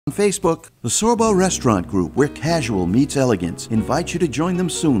On Facebook, the Sorbo Restaurant Group, where casual meets elegance, invites you to join them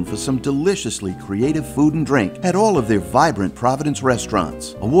soon for some deliciously creative food and drink at all of their vibrant Providence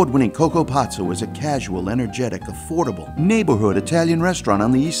restaurants. Award-winning Coco Pazzo is a casual, energetic, affordable, neighborhood Italian restaurant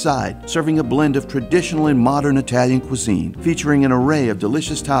on the east side, serving a blend of traditional and modern Italian cuisine, featuring an array of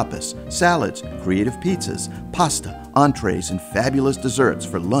delicious tapas, salads, creative pizzas, pasta, entrees, and fabulous desserts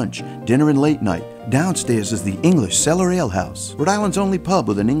for lunch, dinner, and late night. Downstairs is the English Cellar Ale House, Rhode Island's only pub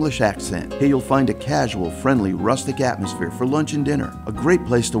with an English accent. Here you'll find a casual, friendly, rustic atmosphere for lunch and dinner. A great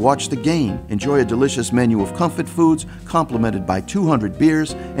place to watch the game. Enjoy a delicious menu of comfort foods, complemented by 200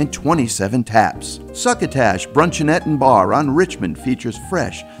 beers and 27 taps. Succotash Bruncheonette and Bar on Richmond features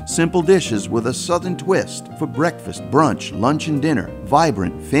fresh, simple dishes with a southern twist. For breakfast, brunch, lunch, and dinner.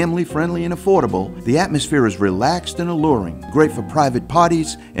 Vibrant, family-friendly, and affordable, the atmosphere is relaxed and alluring. Great for private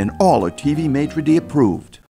parties, and all are TV maitre d' approved.